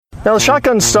Now, the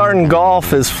shotgun start in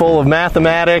golf is full of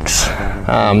mathematics.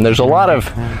 There's a lot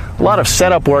of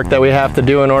setup work that we have to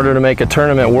do in order to make a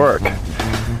tournament work.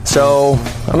 So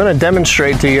I'm going to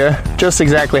demonstrate to you just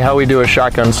exactly how we do a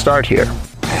shotgun start here.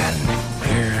 And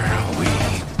here we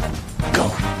go.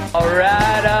 All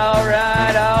right, all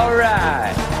right, all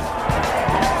right.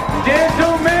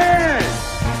 Gentlemen,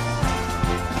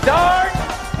 start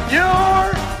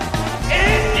your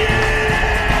engine!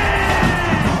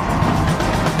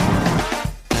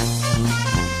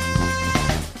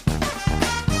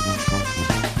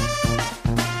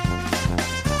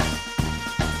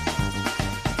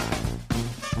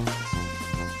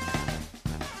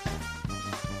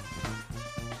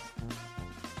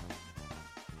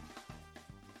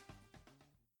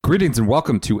 Greetings and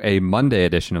welcome to a Monday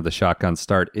edition of the Shotgun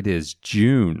Start. It is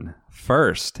June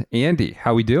 1st. Andy,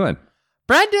 how we doing?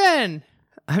 Brendan!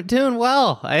 I'm doing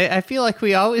well. I feel like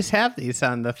we always have these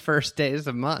on the first days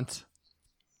of months.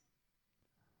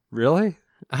 Really?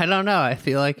 I don't know. I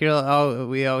feel like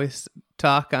we always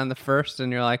talk on the first and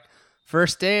you're like,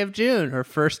 first day of June or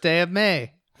first day of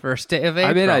May, first day of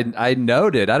April. I mean, I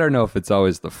noted. I don't know if it's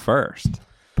always the first,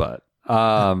 but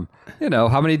how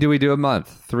many do we do a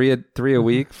month? Three a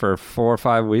week for 4 or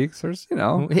 5 weeks, or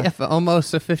we have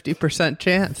almost a 50%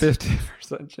 chance.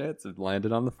 50% chance of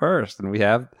landing on the first, and we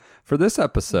have for this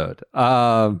episode.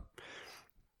 This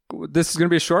is going to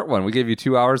be a short one. We gave you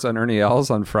 2 hours on Ernie Els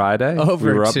on Friday.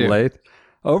 We were up late.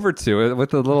 Over to it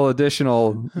with a little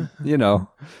additional,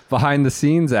 behind the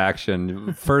scenes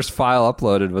action. First file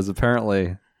uploaded was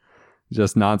apparently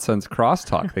just nonsense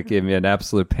crosstalk that gave me an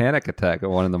absolute panic attack at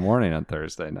 1 a.m. on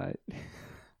Thursday night.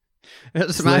 It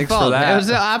was my fault. It was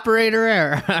an operator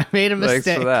error. I made a mistake.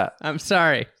 Thanks for that. I'm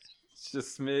sorry. It's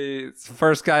just me. It's the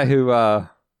first guy who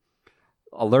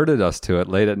alerted us to it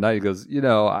late at night. He goes,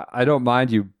 I don't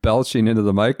mind you belching into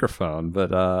the microphone,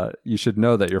 but you should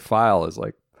know that your file is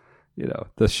like,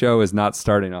 the show is not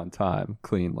starting on time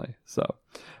cleanly. So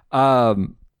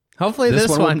hopefully this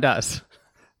one does.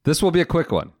 This will be a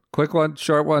quick one. Quick one,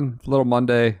 short one, little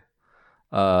Monday,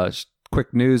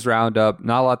 quick news roundup.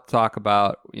 Not a lot to talk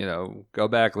about. Go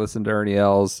back, listen to Ernie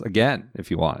Els again if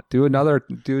you want. Do another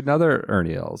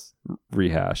Ernie Els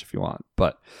rehash if you want.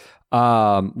 But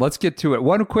let's get to it.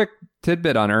 One quick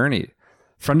tidbit on Ernie.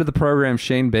 Friend of the program,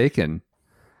 Shane Bacon,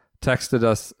 texted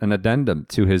us an addendum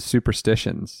to his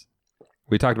superstitions.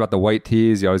 We talked about the white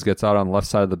tees. He always gets out on the left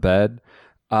side of the bed.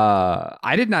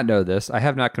 I did not know this. I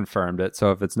have not confirmed it.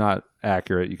 So if it's not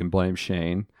accurate, you can blame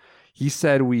Shane. He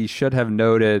said we should have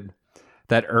noted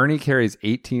that Ernie carries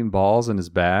 18 balls in his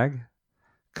bag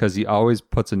because he always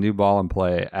puts a new ball in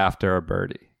play after a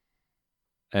birdie.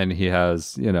 And he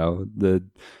has, the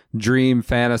dream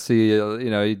fantasy,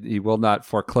 he will not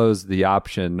foreclose the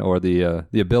option or the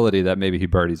ability that maybe he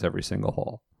birdies every single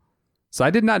hole. So I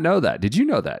did not know that. Did you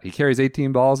know that? He carries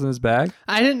 18 balls in his bag?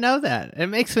 I didn't know that. It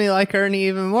makes me like Ernie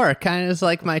even more. It kind of is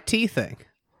like my tea thing.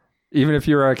 Even if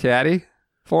you're a caddy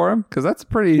for him? Because that's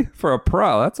for a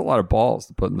pro, that's a lot of balls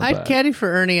to put in the bag. I'd caddy for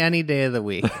Ernie any day of the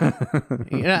week.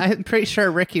 I'm pretty sure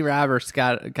Ricky Roberts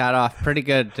got off pretty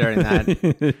good during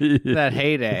that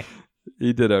heyday.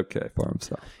 He did okay for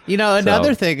himself.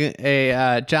 Another thing,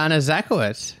 John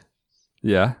Ezekowitz,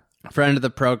 yeah, friend of the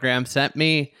program, sent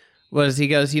me he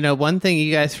goes, one thing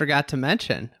you guys forgot to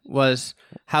mention was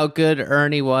how good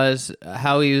Ernie was,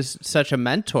 how he was such a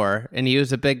mentor, and he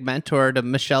was a big mentor to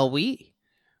Michelle Wee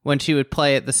when she would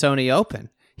play at the Sony Open.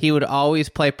 He would always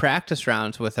play practice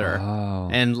rounds with her,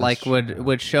 and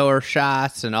would show her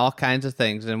shots and all kinds of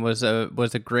things, and was a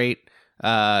great,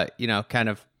 kind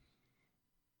of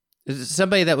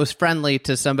somebody that was friendly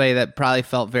to somebody that probably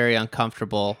felt very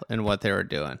uncomfortable in what they were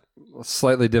doing.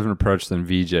 Slightly different approach than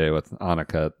VJ with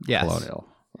Annika yes. Colonial.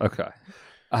 Okay.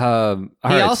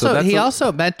 He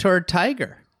also mentored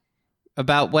Tiger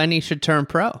about when he should turn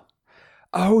pro.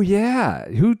 Oh yeah,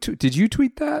 did you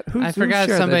tweet that? I forgot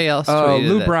somebody else tweeted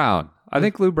Lou it. Brown. I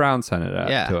think Lou Brown sent it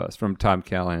out to us from Tom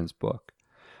Callahan's book.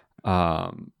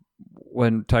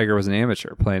 When Tiger was an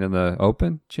amateur playing in the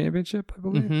Open Championship, I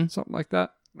believe, something like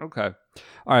that. Okay.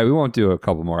 All right, we won't do a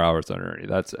couple more hours on Ernie.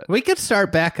 That's it. We could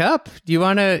start back up. Do you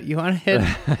want to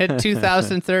hit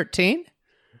 2013?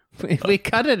 We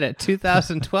cut it at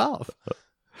 2012.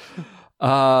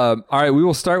 All right, we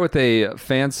will start with a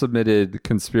fan submitted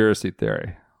conspiracy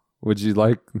theory. Would you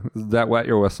like that wet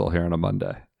your whistle here on a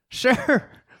Monday? Sure.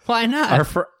 Why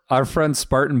not? Our friend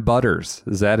Spartan Butters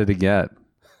is at it again.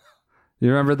 You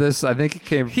remember this? I think it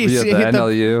came via the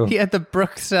NLU. He had the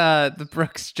Brooks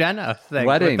Jenna thing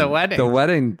with the wedding. The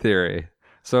wedding theory.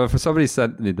 So if somebody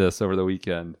sent me this over the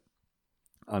weekend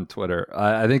on Twitter,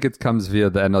 I think it comes via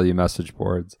the NLU message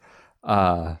boards.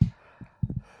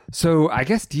 So I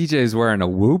guess DJ's wearing a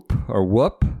Whoop or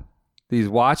Whoop, these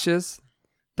watches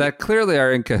that clearly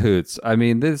are in cahoots. I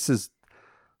mean, this is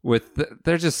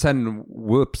they're just sending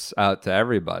Whoops out to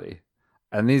everybody.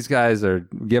 And these guys are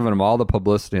giving them all the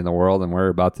publicity in the world, and we're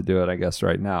about to do it, I guess,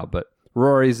 right now. But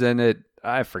Rory's in it.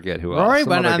 I forget who else. Rory Some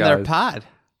went other on guys. their pod.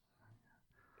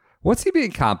 What's he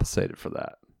being compensated for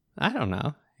that? I don't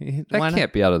know. He That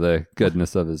can't be out of the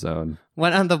goodness of his own.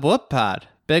 went on the Whoop pod.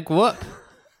 Big Whoop.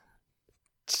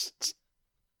 Is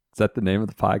that the name of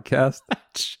the podcast?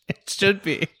 It should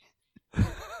be.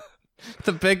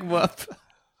 The Big Whoop.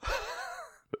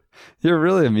 You're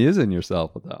really amusing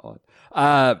yourself with that one.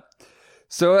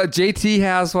 So JT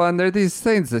has one. There are these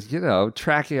things that,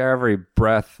 track your every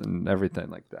breath and everything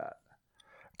like that.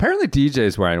 Apparently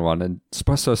DJ's wearing one. And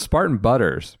so Spartan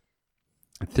Butters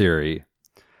theory.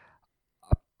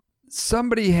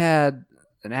 Somebody had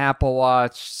an Apple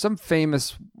Watch, some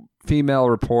famous female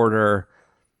reporter,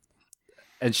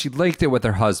 and she linked it with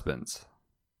her husband's.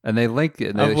 And they linked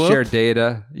it and they shared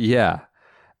data. Yeah.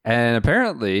 And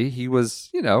apparently he was,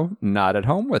 not at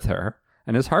home with her.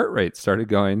 And his heart rate started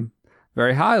going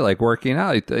very high, like working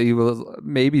out. He was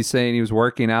maybe saying he was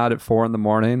working out at 4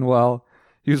 a.m. Well,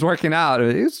 he was working out.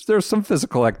 There's some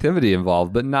physical activity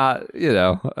involved, but not,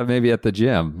 maybe at the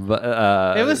gym.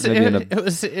 But It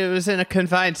was in a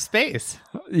confined space.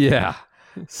 Yeah.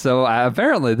 So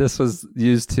apparently this was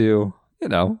used to,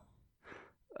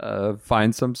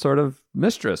 find some sort of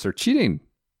mistress or cheating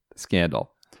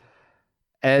scandal.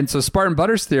 And so Spartan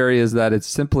Butters theory is that it's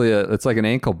simply it's like an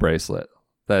ankle bracelet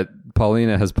that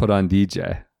Paulina has put on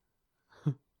DJ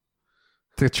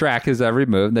to track his every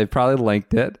move. They've probably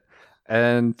linked it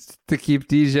and to keep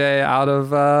DJ out of,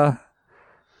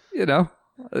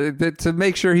 to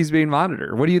make sure he's being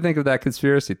monitored. What do you think of that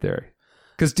conspiracy theory?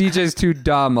 Because DJ's too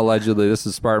dumb, allegedly. This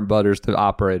is Spartan Butters to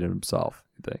operate it himself,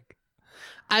 you think?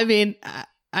 I mean,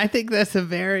 I think that's a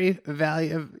very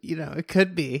valuable, it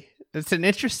could be. It's an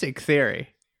interesting theory.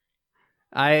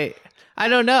 I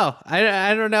don't know.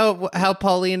 I don't know how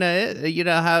Paulina is,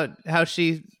 how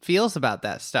she feels about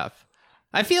that stuff.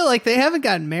 I feel like they haven't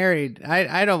gotten married.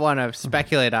 I don't want to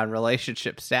speculate on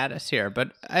relationship status here,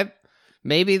 but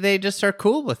maybe they just are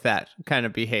cool with that kind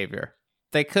of behavior.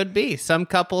 They could be. Some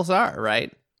couples are,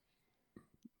 right?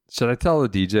 Should I tell the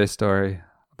DJ story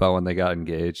about when they got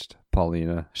engaged,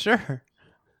 Paulina? Sure.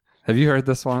 Have you heard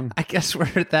this one? I guess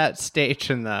we're at that stage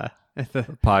in the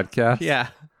podcast? Yeah.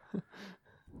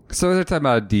 So they're talking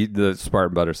about the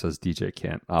Spartan Butter says DJ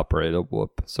can't operate a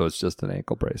Whoop, so it's just an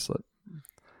ankle bracelet.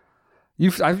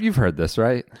 You've heard this,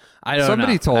 right? I don't know.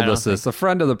 Somebody told us this. A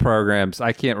friend of the programs,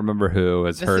 I can't remember who,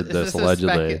 has heard this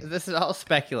allegedly. This is all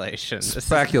speculation.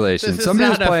 Speculation. This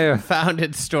Somebody is not was playing a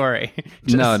founded story.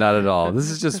 No, not at all. This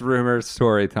is just rumor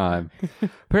story time.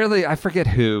 Apparently, I forget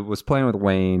who was playing with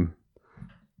Wayne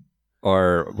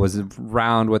or was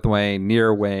around with Wayne,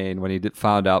 near Wayne, when he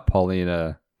found out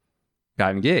Paulina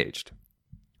got engaged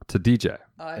to DJ.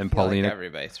 I feel like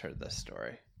everybody's heard this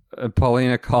story.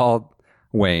 Paulina called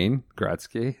Wayne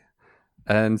Gretzky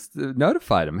and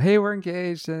notified him, hey, we're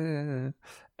engaged.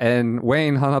 And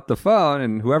Wayne hung up the phone,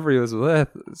 and whoever he was with,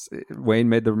 Wayne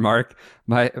made the remark,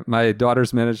 my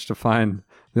daughter's managed to find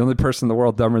the only person in the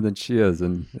world dumber than she is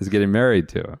and is getting married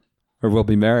to him, or will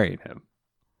be marrying him.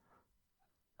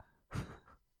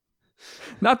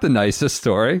 Not the nicest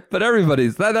story, but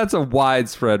that's a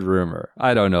widespread rumor.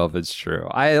 I don't know if it's true.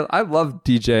 I love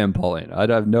DJ and Paulina.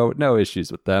 I have no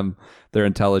issues with them, their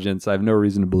intelligence. I have no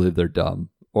reason to believe they're dumb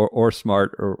or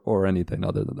smart or anything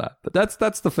other than that. But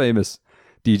that's the famous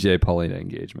DJ Paulina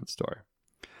engagement story.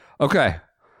 Okay.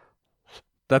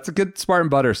 That's a good Spartan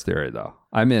Butters theory, though.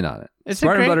 I'm in on it.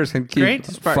 Spartan Butters can keep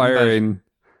firing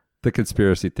the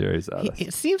conspiracy theories out of us.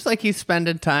 It seems like he's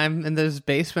spending time in this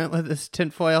basement with his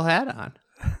tinfoil hat on.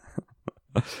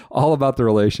 All about the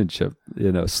relationship,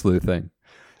 sleuthing.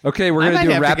 Okay, we're going to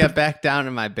do have to get back down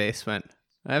in my basement.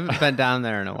 I haven't been down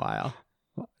there in a while.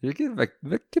 You get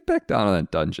back down in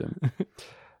that dungeon.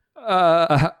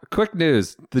 Quick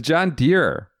news: the John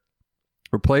Deere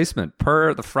replacement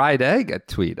per the fried egg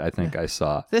tweet. I think I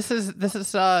saw. This is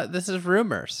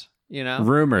rumors.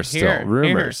 Rumors.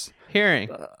 Hearing.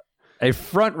 A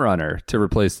front runner to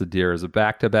replace the Deere is a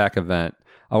back-to-back event.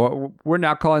 We're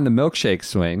now calling the Milkshake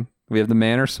swing. We have the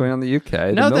Manor swing on the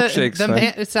UK. No, the Milkshake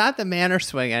swing. It's not the Manor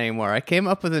swing anymore. I came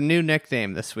up with a new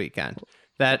nickname this weekend.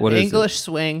 That what English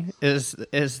swing is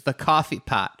the coffee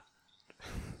pot.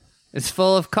 It's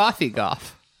full of coffee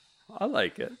golf. I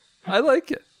like it.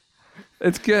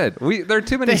 It's good. There are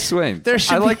too many swings.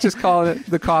 I like just calling it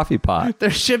the coffee pot. There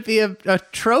should be a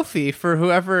trophy for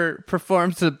whoever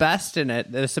performs the best in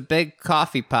it. There's a big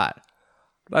coffee pot.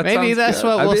 Maybe sounds that's good.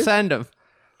 what we'll send them.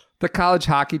 The college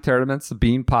hockey tournaments, the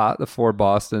Bean Pot, the 4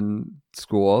 Boston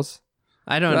schools.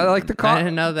 I like the I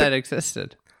didn't know that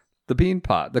existed. The Bean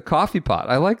Pot, the coffee pot.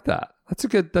 I like that.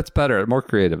 That's better, more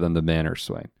creative than the Manor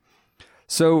Swain.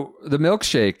 So the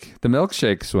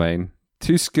milkshake Swain,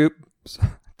 2 scoops.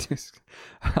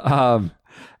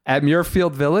 At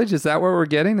Muirfield Village, is that what we're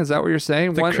getting? Is that what you're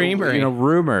saying? The creamery.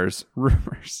 Rumors.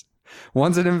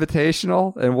 One's an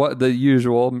invitational and what the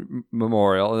usual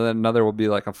memorial, and then another will be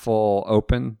like a full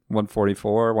open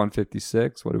 144,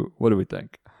 156. What do we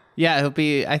think? Yeah, it'll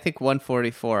be, I think,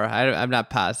 144. I'm not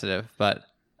positive, but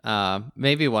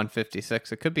maybe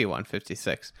 156. It could be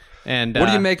 156. And what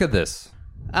do you make of this?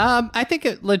 I think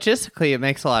logistically it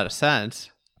makes a lot of sense.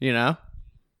 You know.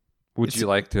 Would you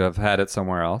like to have had it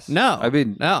somewhere else? No.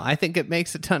 No, I think it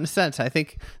makes a ton of sense. I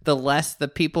think the less the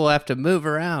people have to move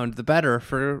around, the better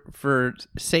for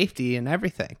safety and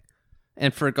everything.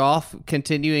 And for golf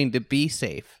continuing to be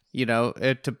safe,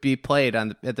 to be played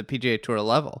at the PGA Tour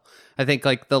level. I think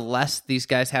like the less these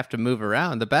guys have to move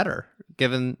around, the better,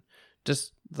 given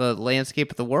just the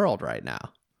landscape of the world right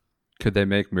now. Could they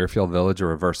make Muirfield Village a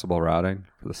reversible routing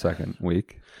for the second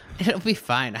week? It'll be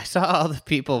fine. I saw all the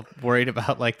people worried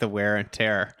about like the wear and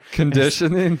tear.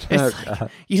 Conditioning? It's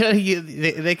like,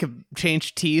 they could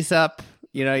change tees up.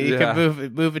 You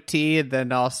could move a tee, and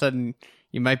then all of a sudden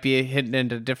you might be hitting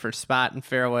into a different spot in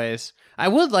fairways. I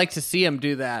would like to see them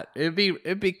do that. It'd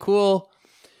be cool.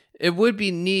 It would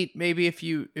be neat maybe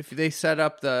if they set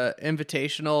up the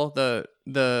invitational,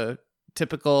 the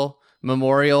typical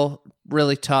memorial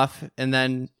really tough, and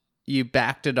then you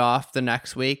backed it off the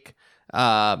next week.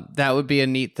 That would be a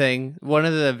neat thing. One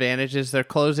of the advantages, they're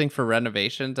closing for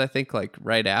renovations, I think, like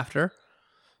right after.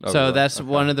 Oh, so really? that's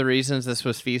one of the reasons this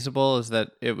was feasible, is that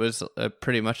it was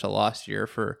pretty much a lost year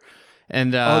for.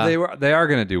 And they are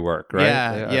going to do work, right?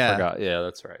 Yeah. I forgot. Yeah,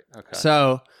 that's right. Okay.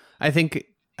 So I think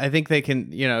they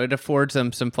can. It affords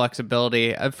them some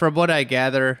flexibility. From what I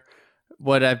gather,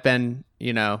 what I've been,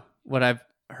 what I've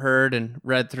heard and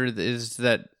read through is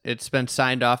that it's been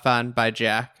signed off on by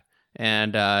Jack.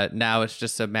 And now it's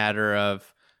just a matter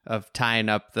of tying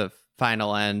up the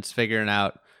final ends, figuring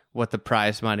out what the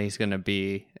prize money is going to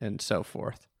be, and so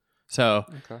forth. So,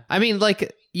 okay. I mean,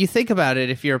 like, you think about it,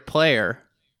 if you're a player,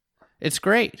 it's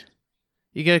great.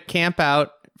 You get to camp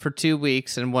out for 2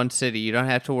 weeks in one city. You don't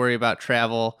have to worry about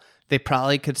travel. They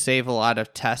probably could save a lot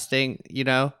of testing,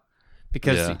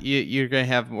 because you're going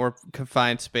to have more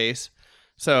confined space.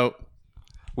 So...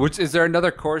 Which is there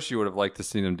another course you would have liked to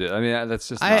see them do? I mean, that's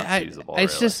just not feasible.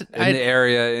 It's really. just in the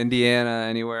area, Indiana,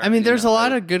 anywhere. I mean, there's a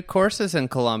lot of good courses in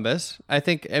Columbus. I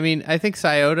think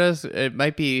Scioto's, it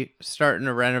might be starting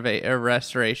to renovate or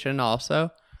restoration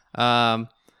also.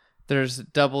 There's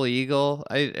Double Eagle.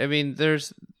 I mean,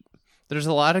 there's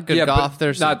a lot of good golf.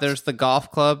 There's the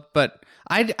golf club, but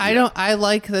I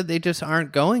like that they just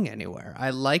aren't going anywhere. I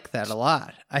like that a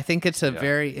lot. I think it's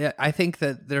I think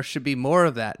that there should be more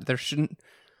of that.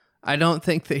 I don't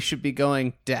think they should be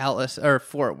going Dallas or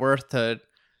Fort Worth to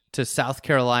South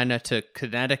Carolina to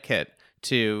Connecticut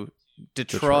to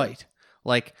Detroit.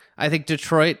 Like, I think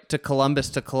Detroit to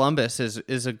Columbus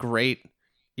is a great,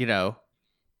 it's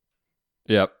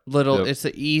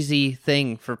an easy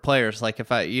thing for players. Like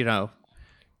if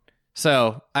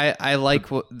so I like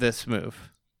this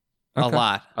move a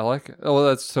lot. I like it. Oh, well,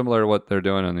 that's similar to what they're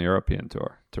doing on the European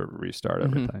tour to restart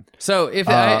everything. Mm-hmm. So if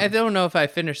I don't know if I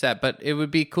finished that, but it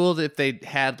would be cool if they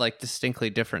had like distinctly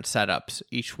different setups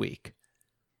each week.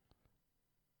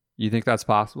 You think that's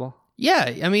possible?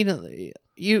 Yeah, I mean,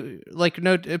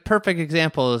 a perfect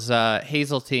example is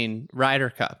Hazeltine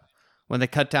Ryder Cup when they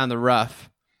cut down the rough.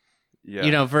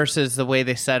 Yeah. Versus the way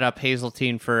they set up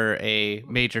Hazeltine for a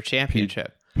major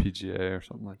championship. PGA or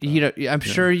something like that. I'm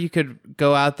sure you could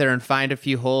go out there and find a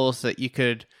few holes that you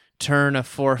could turn a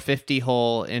 450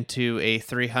 hole into a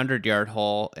 300-yard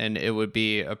hole, and it would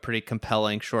be a pretty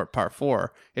compelling short par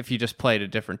 4 if you just played a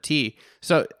different tee.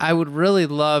 So I would really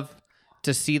love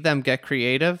to see them get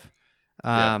creative.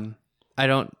 I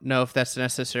don't know if that's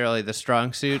necessarily the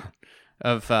strong suit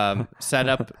of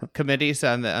setup committees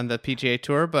on the PGA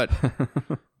Tour, but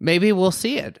maybe we'll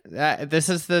see it. This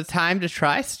is the time to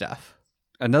try stuff.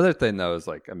 Another thing, though, is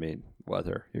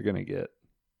weather you're going to get,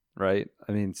 right?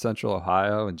 I mean, Central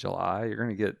Ohio in July, you're going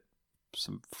to get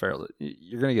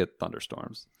you're going to get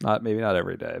thunderstorms. Maybe not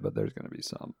every day, but there's going to be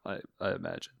some, I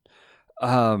imagine.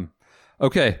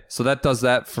 Okay, so that does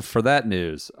that for that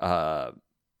news.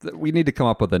 We need to come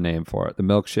up with a name for it. The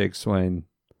Milkshake Swain,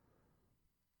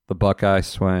 the Buckeye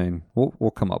Swain. We'll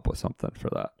come up with something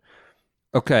for that.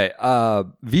 Okay,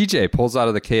 VJ pulls out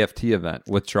of the KFT event,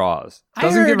 withdraws. I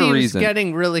Doesn't heard give a he reason. was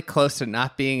getting really close to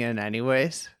not being in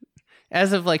anyways.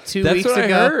 As of like 2 That's weeks what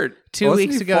ago. I heard. 2 Wasn't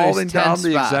weeks he ago, he falling was 10 down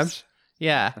the spots. exemption?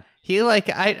 Yeah, he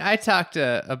I talked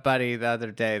to a buddy the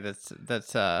other day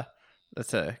that's a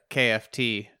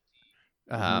KFT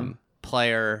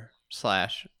player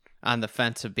 / on the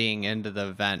fence of being into the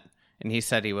event, and he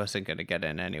said he wasn't going to get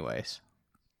in anyways.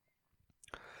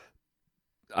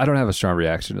 I don't have a strong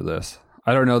reaction to this.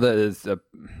 I don't know that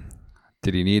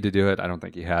did he need to do it? I don't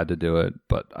think he had to do it,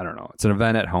 but I don't know. It's an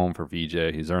event at home for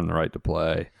VJ. He's earned the right to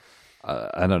play.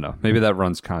 I don't know. Maybe that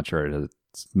runs contrary to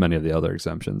many of the other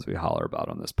exemptions we holler about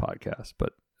on this podcast,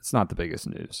 but it's not the biggest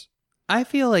news. I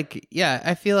feel like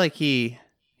he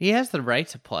has the right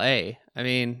to play. I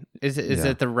mean, is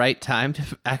it the right time to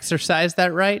exercise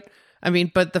that right? I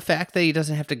mean, but the fact that he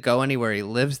doesn't have to go anywhere, he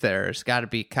lives there, has got to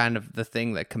be kind of the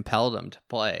thing that compelled him to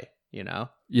play, you know?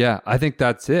 Yeah, I think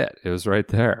that's it. It was right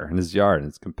there in his yard.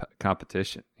 It's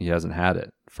competition. He hasn't had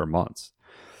it for months.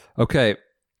 Okay,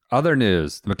 other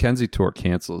news. The Mackenzie Tour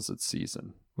cancels its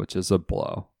season, which is a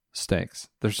blow. Stinks.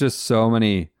 There's just so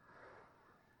many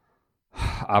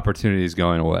opportunities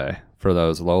going away for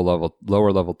those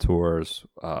lower level tours,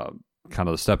 kind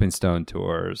of the stepping stone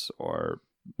tours, or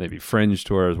maybe fringe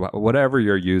tours, whatever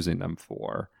you're using them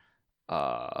for.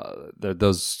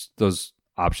 Those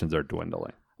options are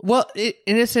dwindling. Well, and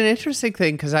it's an interesting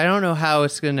thing because I don't know how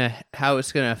it's gonna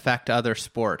affect other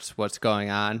sports. What's going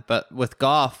on? But with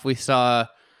golf, we saw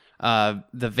the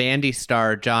Vandy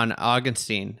star John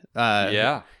Augenstein.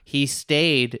 He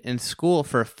stayed in school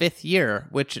for a 5th year,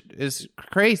 which is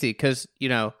crazy because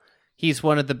he's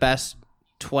one of the best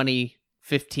 20,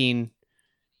 15,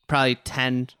 probably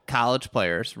 10 college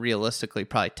players. Realistically,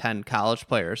 probably 10 college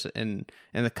players in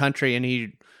the country, and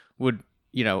he would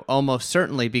almost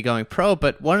certainly be going pro.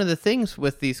 But one of the things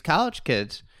with these college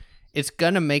kids, it's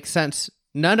going to make sense.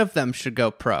 None of them should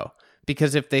go pro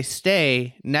because if they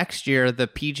stay next year, the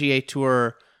PGA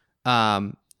Tour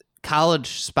college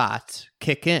spots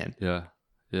kick in. Yeah.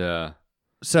 Yeah.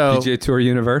 So PGA Tour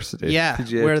University. Yeah.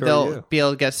 PGA where Tour they'll U. be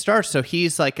able to get started. So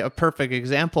he's like a perfect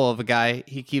example of a guy.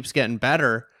 He keeps getting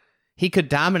better. He could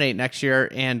dominate next year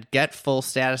and get full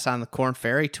status on the Korn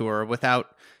Ferry Tour without,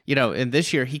 in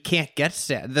this year, he can't get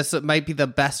status. This might be the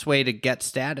best way to get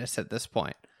status at this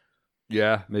point.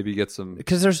 Yeah, maybe get some...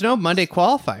 Because there's no Monday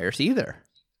qualifiers either.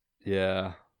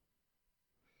 Yeah.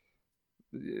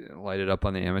 Light it up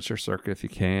on the amateur circuit if you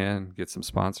can. Get some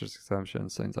sponsors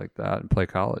exemptions, things like that, and play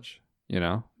college,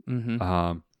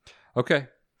 Mm-hmm. Okay.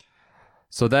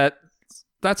 So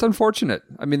that's unfortunate.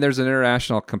 I mean, there's an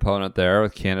international component there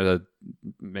with Canada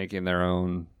making their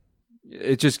own...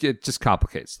 It just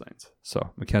complicates things.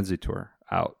 So Mackenzie Tour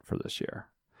out for this year.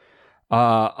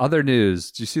 Other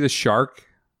news. Do you see the shark?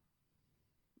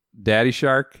 Daddy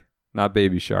shark, not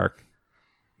baby shark.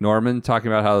 Norman talking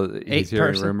about how he's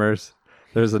hearing rumors.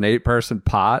 There's an 8-person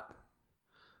pot,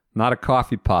 not a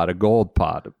coffee pot, a gold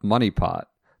pot, a money pot,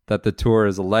 that the tour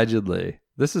is allegedly.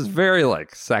 This is very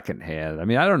secondhand. I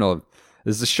mean, I don't know.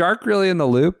 Is the shark really in the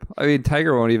loop? I mean,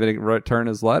 Tiger won't even return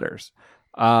his letters.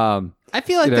 I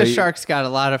feel like the shark's got a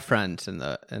lot of friends in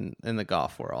the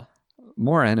golf world.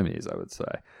 More enemies, I would say.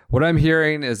 What I'm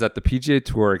hearing is that the PGA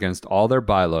Tour, against all their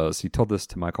bylaws, he told this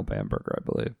to Michael Bamberger, I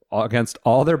believe, against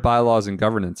all their bylaws and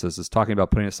governances, is talking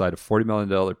about putting aside a $40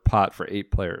 million pot for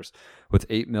 8 players, with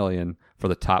 $8 million for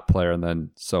the top player, and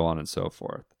then so on and so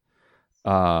forth.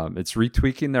 It's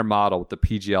retweaking their model with the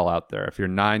PGL out there. If you're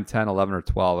 9, 10, 11, or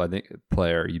 12, I think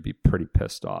player, you'd be pretty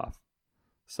pissed off.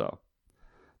 So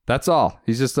that's all.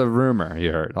 He's just a rumor.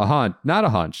 You heard not a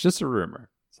hunch, just a rumor.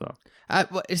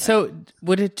 So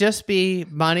would it just be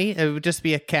money? It would just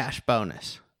be a cash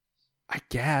bonus, I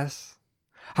guess.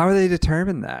 How are they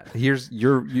determine that? Here's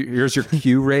your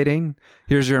Q rating.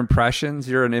 Here's your impressions.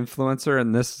 You're an influencer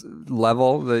in this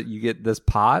level that you get this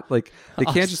pot. Like they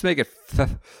can't just make it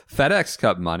FedEx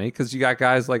Cup money because you got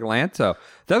guys like Lanto.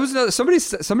 That was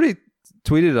somebody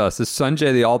tweeted us. Is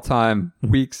Sanjay the all-time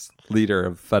weeks leader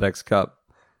of FedEx Cup?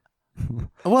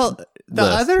 Well, the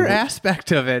other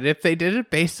aspect of it, if they did it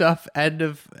based off end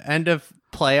of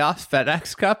playoffs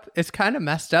FedEx Cup, it's kind of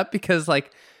messed up because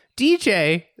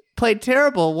DJ played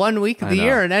terrible 1 week of the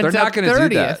year and ends up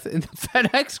 30th in the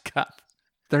FedEx Cup.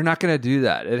 They're not going to do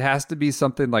that. It has to be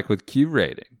something like with Q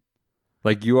rating.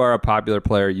 Like you are a popular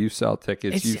player, you sell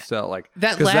tickets, you sell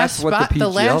that last spot. The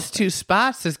last 2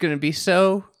 spots is going to be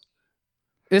so.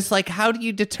 It's how do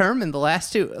you determine the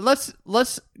last 2?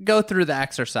 Let's go through the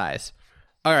exercise.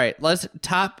 All right, let's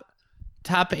top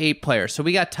 8 players. So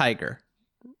we got Tiger,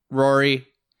 Rory,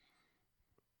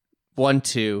 1,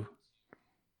 2.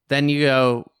 Then you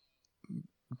go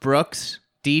Brooks,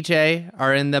 DJ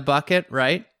are in the bucket,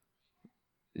 right?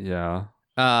 Yeah.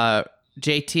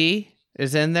 JT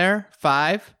is in there,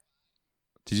 5.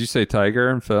 Did you say Tiger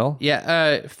and Phil?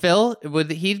 Yeah, Phil,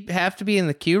 he'd have to be in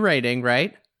the Q rating,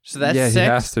 right? So that's 6. He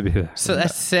has to be there. So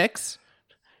that's 6.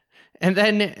 And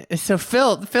then, so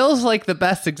Phil's like the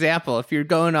best example if you're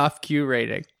going off Q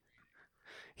rating.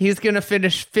 He's going to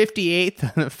finish 58th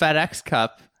on the FedEx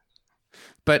Cup,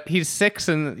 but he's 6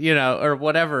 in, or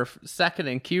whatever, 2nd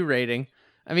in Q rating.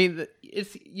 I mean,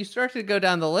 you start to go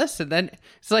down the list, and then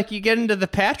it's like you get into the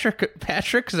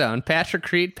Patrick zone.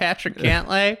 Patrick Reed, Patrick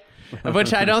Cantlay,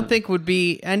 which I don't think would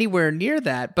be anywhere near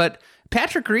that. But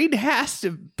Patrick Reed has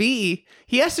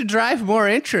to drive more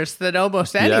interest than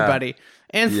almost anybody.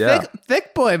 And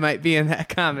Thick Boy might be in that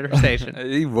conversation.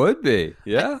 He would be,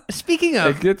 yeah. Speaking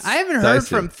of, I haven't heard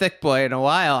from Thick Boy in a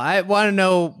while. I want to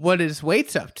know what his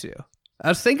weight's up to. I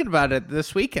was thinking about it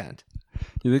this weekend.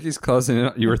 You think he's closing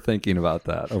in? You were thinking about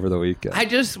that over the weekend. I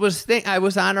just was I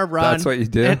was on a run. That's what you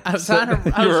did? I was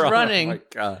running. Oh my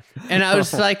God. And I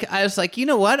was like, you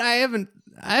know what?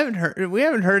 We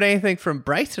haven't heard anything from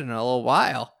Bryson in a little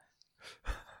while.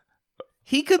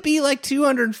 He could be like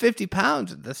 250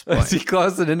 pounds at this point. Is he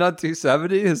closing in on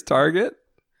 270, his target?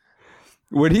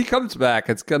 When he comes back,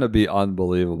 it's going to be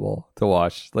unbelievable to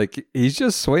watch. Like, he's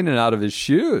just swinging out of his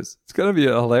shoes. It's going to be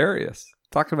hilarious.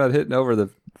 Talking about hitting over the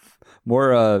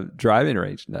more driving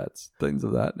range nets, things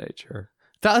of that nature.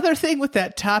 The other thing with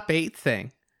that top 8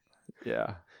 thing.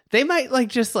 Yeah. They might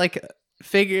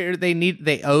figure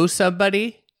they owe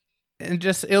somebody, and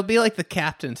it'll be like the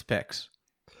captain's picks.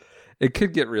 It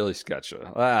could get really sketchy.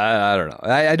 I don't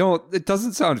know. It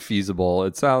doesn't sound feasible.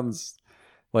 It sounds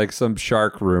like some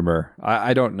shark rumor.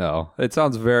 I don't know. It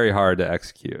sounds very hard to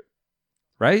execute.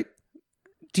 Right?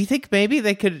 Do you think maybe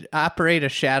they could operate a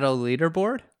shadow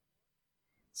leaderboard?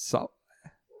 So,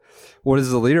 what is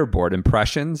the leaderboard?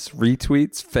 Impressions,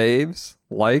 retweets, faves,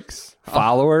 likes,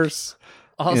 followers,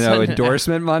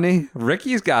 endorsement money?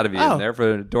 Ricky's got to be in there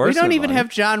for endorsement. We don't even money. have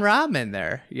John Rahm in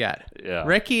there yet. Yeah.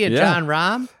 Ricky and John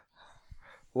Rahm.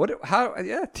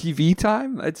 TV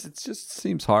time? It just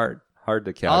seems hard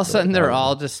to calculate. All of a sudden they're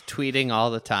all just tweeting all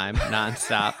the time,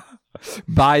 nonstop.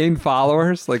 Buying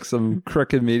followers like some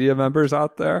crooked media members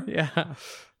out there. Yeah.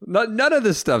 None of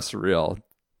this stuff's real.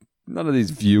 None of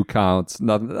these view counts,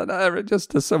 nothing.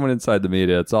 Just to someone inside the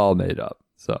media, it's all made up.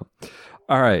 So,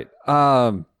 all right.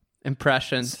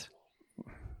 Impressions.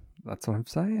 That's what I'm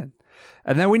saying.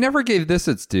 And then we never gave this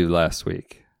its due last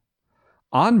week.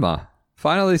 Anma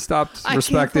finally stopped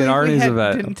respecting Arnie's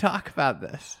event. Didn't talk about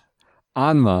this.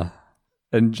 Anma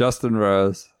and Justin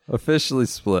Rose officially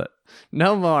split.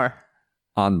 No more.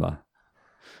 Anma.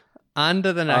 On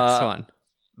to the next one.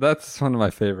 That's one of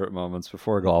my favorite moments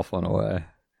before golf went away.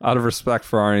 Out of respect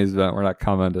for Arnie's event, we're not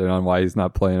commenting on why he's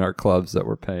not playing our clubs that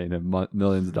we're paying him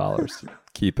millions of dollars to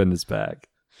keep in his bag.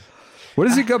 What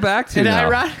does he go back to now?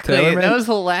 Ironically, that was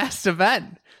the last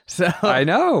event. So I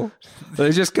know.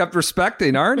 They just kept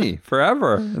respecting Arnie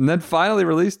forever and then finally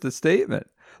released the statement.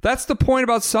 That's the point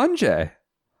about Sanjay.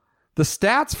 The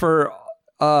stats for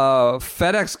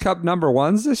FedEx Cup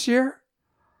 #1s this year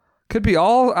could be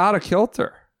all out of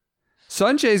kilter.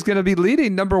 Sanjay's going to be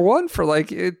leading #1 for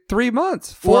like 3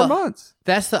 months, 4 months.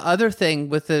 That's the other thing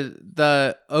with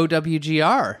the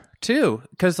OWGR too,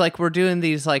 because like we're doing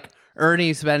these like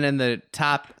Ernie's been in the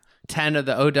top 10 of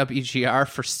the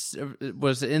OWGR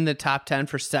was in the top 10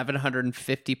 for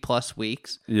 750 plus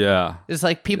weeks. Yeah, it's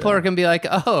like people are going to be like,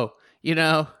 oh,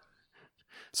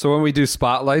 So when we do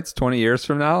spotlights 20 years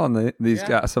from now on these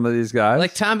guys, some of these guys,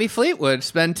 like Tommy Fleetwood,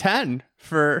 spend 10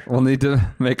 for. We'll need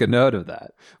to make a note of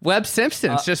that. Webb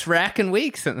Simpson's just racking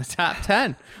weeks in the top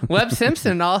 10. Webb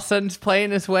Simpson all of a sudden's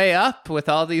playing his way up with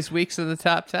all these weeks in the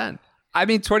top 10. I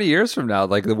mean, 20 years from now,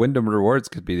 like the Wyndham Rewards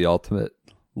could be the ultimate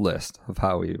list of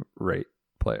how we rate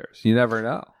players. You never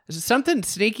know. There's something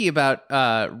sneaky about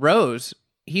Rose.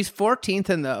 He's 14th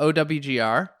in the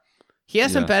OWGR. He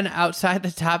hasn't been outside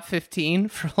the top 15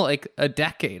 for like a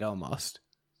decade almost.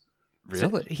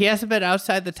 Really? So he hasn't been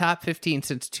outside the top 15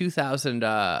 since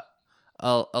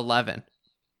 2011.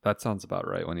 That sounds about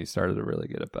right when he started to really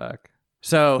get it back.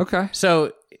 So, okay.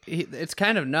 So it's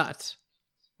kind of nuts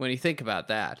when you think about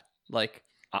that. Like,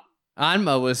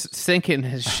 Anma was sinking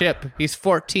his ship. He's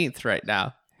 14th right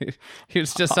now. He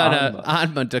was just on an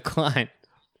Anma decline.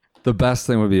 The best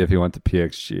thing would be if he went to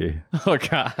PXG. Oh,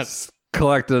 God.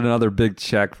 Collected another big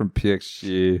check from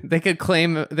PXG. They could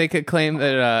claim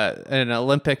that an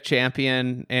Olympic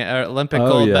champion, Olympic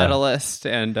gold medalist,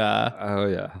 and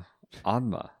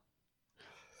Anma.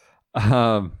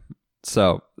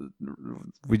 So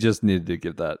we just needed to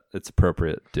give that its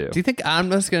appropriate due. Do you think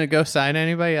Anma's going to go sign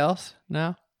anybody else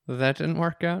now that didn't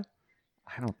work out?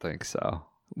 I don't think so.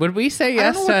 Would we say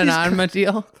yes to an Anma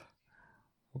deal?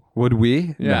 Would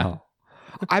we? Yeah. No.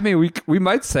 I mean, we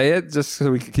might say it just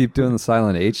so we could keep doing the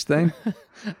silent H thing.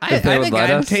 I think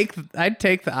I'd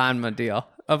take the Anma deal.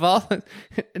 Of all,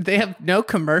 they have no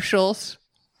commercials.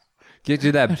 Get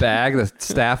you that bag, the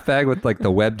staff bag with like the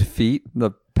webbed feet,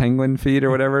 the penguin feet or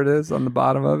whatever it is on the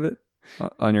bottom of it,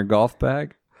 on your golf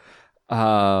bag.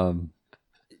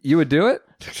 You would do it?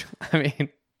 I mean,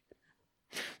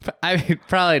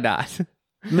 probably not.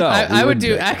 No, I would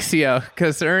do Axio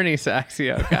because Ernie's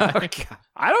Axio guy. Okay.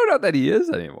 I don't know that he is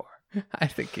anymore. I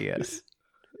think he is.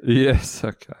 Yes.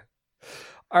 Okay.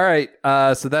 All right.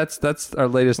 So that's our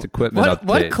latest equipment update.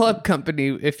 What club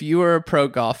company, if you were a pro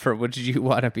golfer, would you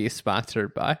want to be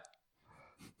sponsored by?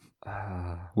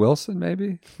 Wilson,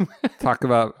 maybe. Talk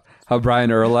about how Brian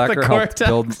Urlacher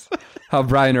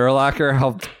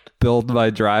helped build my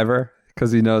driver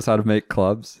because he knows how to make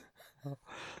clubs.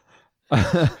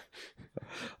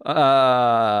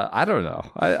 I don't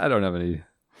know. I don't have any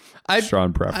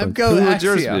strong preference. I'd go Who would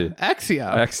yours be?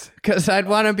 Axio. Because I'd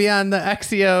want to be on the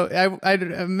Axio. I'd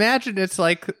imagine it's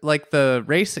like the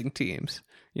racing teams.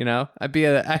 You know, I'd be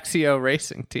an Axio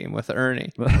racing team with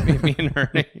Ernie. me and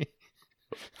Ernie.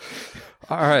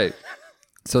 All right.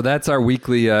 So that's our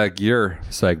weekly gear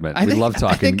segment. We love talking.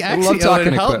 I think Axio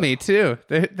would help me too.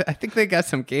 I think they got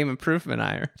some game improvement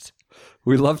irons.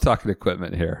 We love talking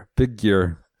equipment here. Big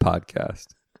gear podcast.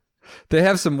 They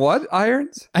have some what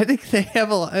irons? I think they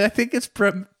have I think it's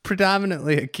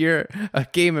predominantly a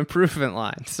game improvement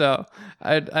line. So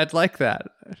I'd like that.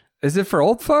 Is it for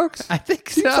old folks? I think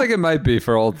so. Seems like it might be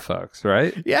for old folks,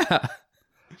 right? Yeah.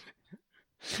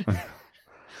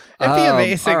 It'd be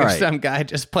amazing if some guy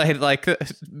just played like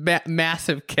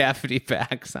massive cavity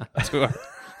bags on tour.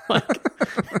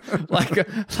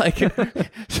 like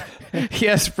he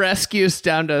has rescues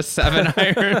down to a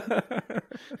 7-iron.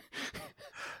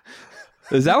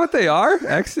 Is that what they are?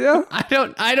 Axio?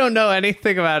 I don't know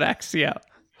anything about Axio.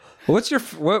 What's your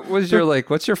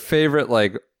favorite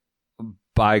like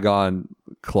bygone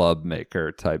club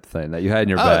maker type thing that you had in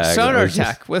your bag? Sonar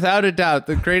Tech, without a doubt,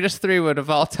 the greatest 3-wood of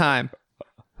all time.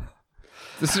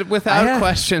 This is without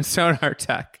question Sonar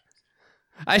Tech.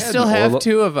 I still have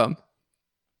 2 of them.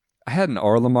 I had an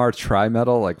Orlamar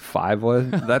tri-metal, like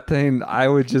 5-wood. That thing, I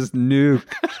would just nuke.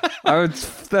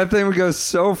 That thing would go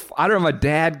so. I don't know. My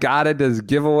dad got it as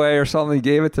giveaway or something. He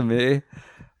gave it to me.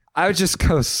 I would just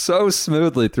go so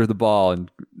smoothly through the ball,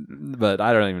 but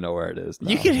I don't even know where it is now.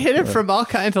 You could hit it from all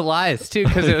kinds of lies too,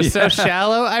 because it was so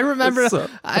shallow. I remember.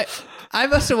 I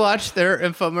must have watched their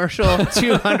infomercial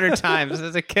 200 times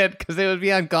as a kid because it would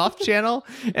be on Golf Channel.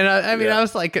 And I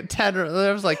was like 10 or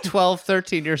I was like 12,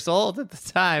 13 years old at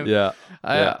the time. Yeah.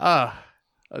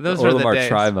 Those were the days.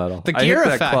 Tri-metal. The gear I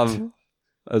hit effect. that club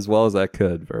as well as I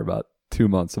could for about 2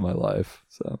 months of my life.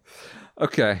 So,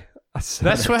 okay.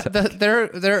 That's what their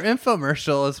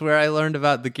infomercial is where I learned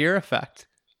about the gear effect.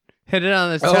 Hit it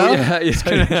on the toe, it's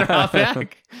going to drop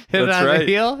back. Hit it on the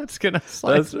heel, it's going to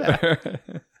slide back.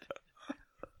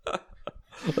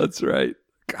 That's right.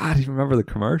 God, you remember the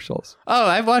commercials. Oh,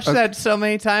 I've watched that so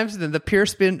many times. And then the pure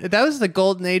spin, that was the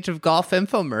golden age of golf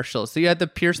infomercials. So you had the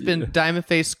pure spin diamond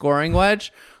face scoring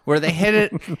wedge where they hit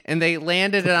it and they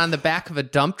landed it on the back of a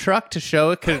dump truck to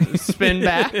show it could spin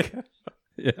back.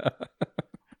 Yeah.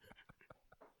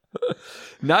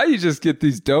 Now you just get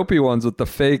these dopey ones with the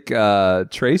fake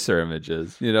tracer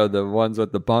images. You know, the ones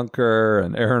with the bunker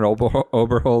and Aaron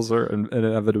Oberholzer and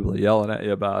inevitably yelling at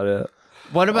you about it.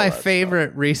 One of my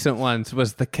favorite recent ones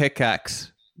was the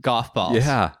Kick-X golf balls.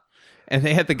 Yeah. And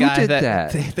they had the guy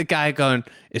that? the guy going,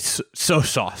 it's so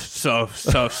soft, so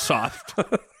soft.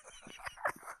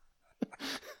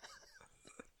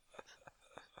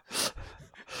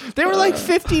 They were like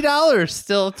 $50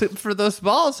 still for those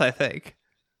balls, I think.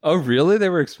 Oh, really? They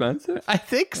were expensive? I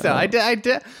think so. I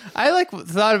did. I like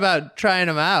thought about trying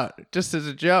them out just as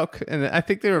a joke, and I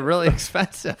think they were really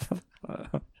expensive.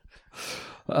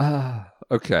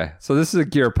 Okay, so this is a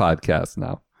gear podcast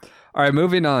now. All right,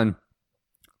 moving on.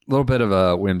 A little bit of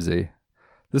a whimsy.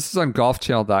 This is on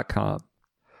golfchannel.com.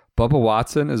 Bubba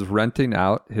Watson is renting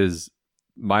out his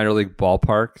minor league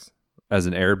ballparks as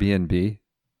an Airbnb.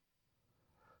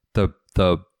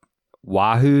 The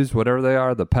Wahoos, whatever they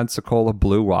are, the Pensacola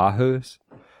Blue Wahoos,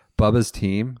 Bubba's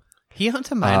team. He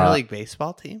owns a minor league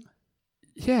baseball team?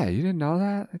 Yeah, you didn't know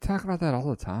that? I talk about that all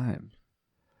the time.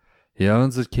 He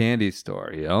owns a candy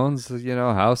store. He owns,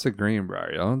 House of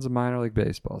Greenbrier. He owns a minor league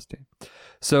baseball team.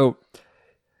 So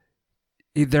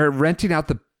they're renting out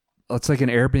It's like an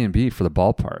Airbnb for the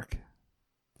ballpark.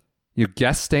 Your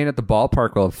guests staying at the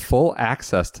ballpark will have full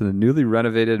access to the newly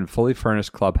renovated and fully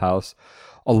furnished clubhouse,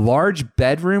 a large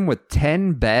bedroom with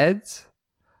 10 beds,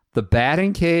 the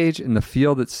batting cage, and the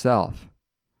field itself.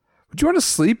 Would you want to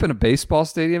sleep in a baseball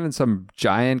stadium in some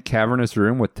giant cavernous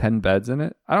room with 10 beds in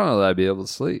it? I don't know that I'd be able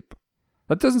to sleep.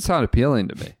 That doesn't sound appealing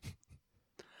to me.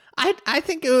 I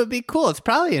think it would be cool. It's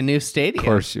probably a new stadium. Of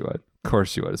course you would. Of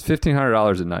course you would. It's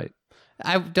 $1,500 a night.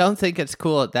 I don't think it's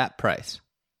cool at that price.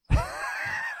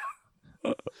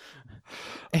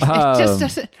 It just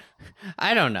doesn't.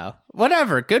 I don't know.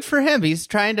 Whatever. Good for him. He's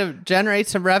trying to generate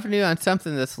some revenue on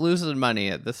something that's losing money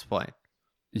at this point.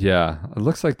 Yeah. It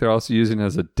looks like they're also using it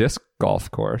as a disc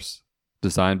golf course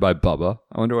designed by Bubba.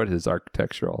 I wonder what his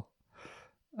architectural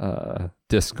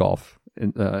disc golf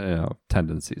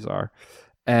tendencies are.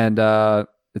 And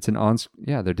it's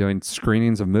they're doing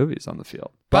screenings of movies on the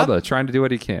field. Bubba trying to do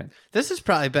what he can. This has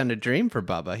probably been a dream for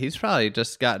Bubba. He's probably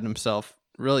just gotten himself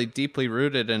really deeply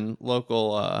rooted in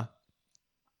local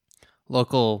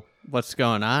what's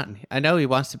going on. I know he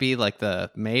wants to be like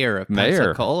the mayor of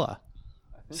Pensacola.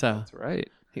 So that's right.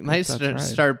 He might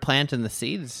start planting the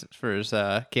seeds for his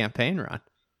campaign run.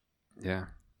 Yeah.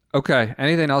 Okay.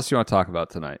 Anything else you want to talk about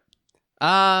tonight?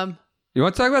 You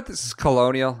want to talk about this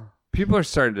Colonial? People are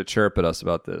starting to chirp at us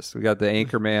about this. We got the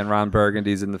anchor man, Ron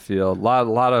Burgundy's in the field. A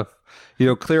lot of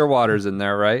Clearwater's in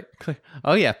there, right?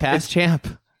 Oh yeah, past champ.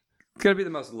 It's going to be the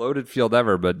most loaded field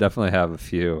ever, but definitely have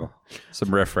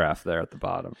some riffraff there at the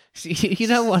bottom. You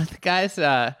know, one of the guys,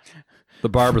 the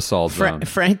Barbasol zone.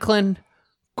 Franklin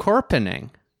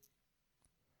Corpening.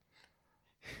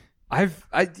 I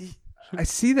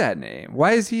see that name.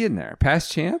 Why is he in there?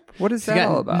 Past champ? What is that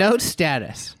all about? No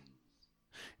status.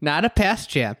 Not a past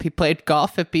champ. He played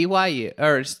golf at BYU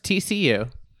or TCU.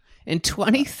 In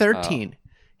 2013,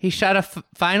 he shot a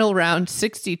final round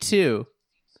 62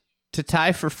 to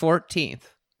tie for 14th.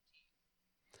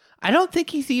 I don't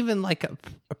think he's even like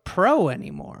a pro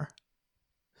anymore.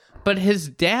 But his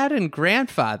dad and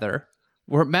grandfather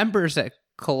were members at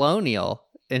Colonial,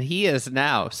 and he is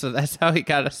now. So that's how he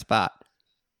got a spot.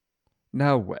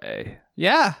 No way.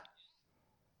 Yeah.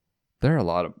 There are a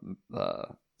lot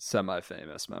of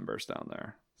semi-famous members down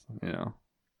there,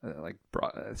 like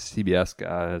CBS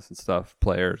guys and stuff,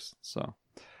 players. So,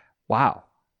 wow,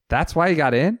 that's why he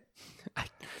got in.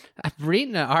 I'm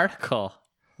reading an article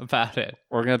about it.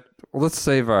 Let's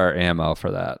save our ammo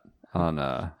for that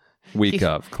on week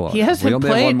of Colonial. He hasn't we only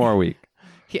have one more week.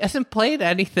 He hasn't played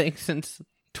anything since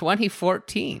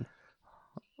 2014.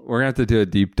 We're gonna have to do a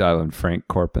deep dive on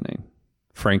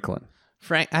Franklin.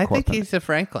 I think he's a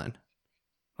Franklin.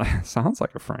 Sounds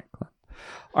like a Franklin.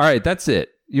 All right, that's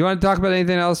it. You want to talk about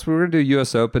anything else? We're going to do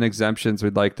U.S. Open exemptions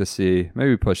we'd like to see.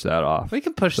 Maybe push that off. We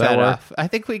can push that off. I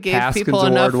think we gave Haskins people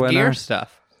enough Award gear winner.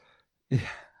 stuff. Yeah.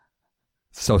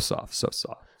 So soft.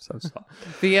 All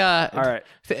right.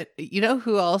 You know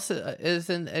who else is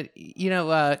in,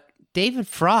 David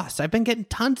Frost. I've been getting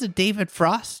tons of David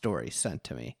Frost stories sent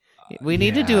to me. We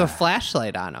need to do a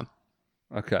flashlight on him.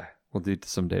 Okay. We'll do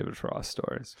some David Frost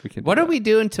stories. What are we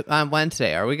doing on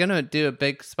Wednesday? Are we going to do a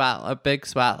big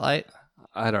spotlight?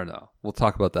 I don't know. We'll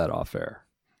talk about that off air.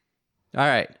 All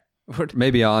right.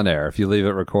 Maybe on air if you leave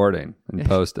it recording and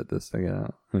post it. This thing,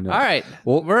 who knows? All right.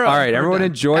 Well, all right. Everyone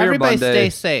done. enjoy Everybody your Monday.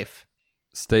 stay safe.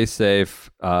 Stay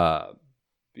safe.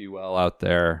 Be well out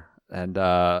there. And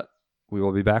we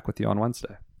will be back with you on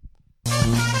Wednesday.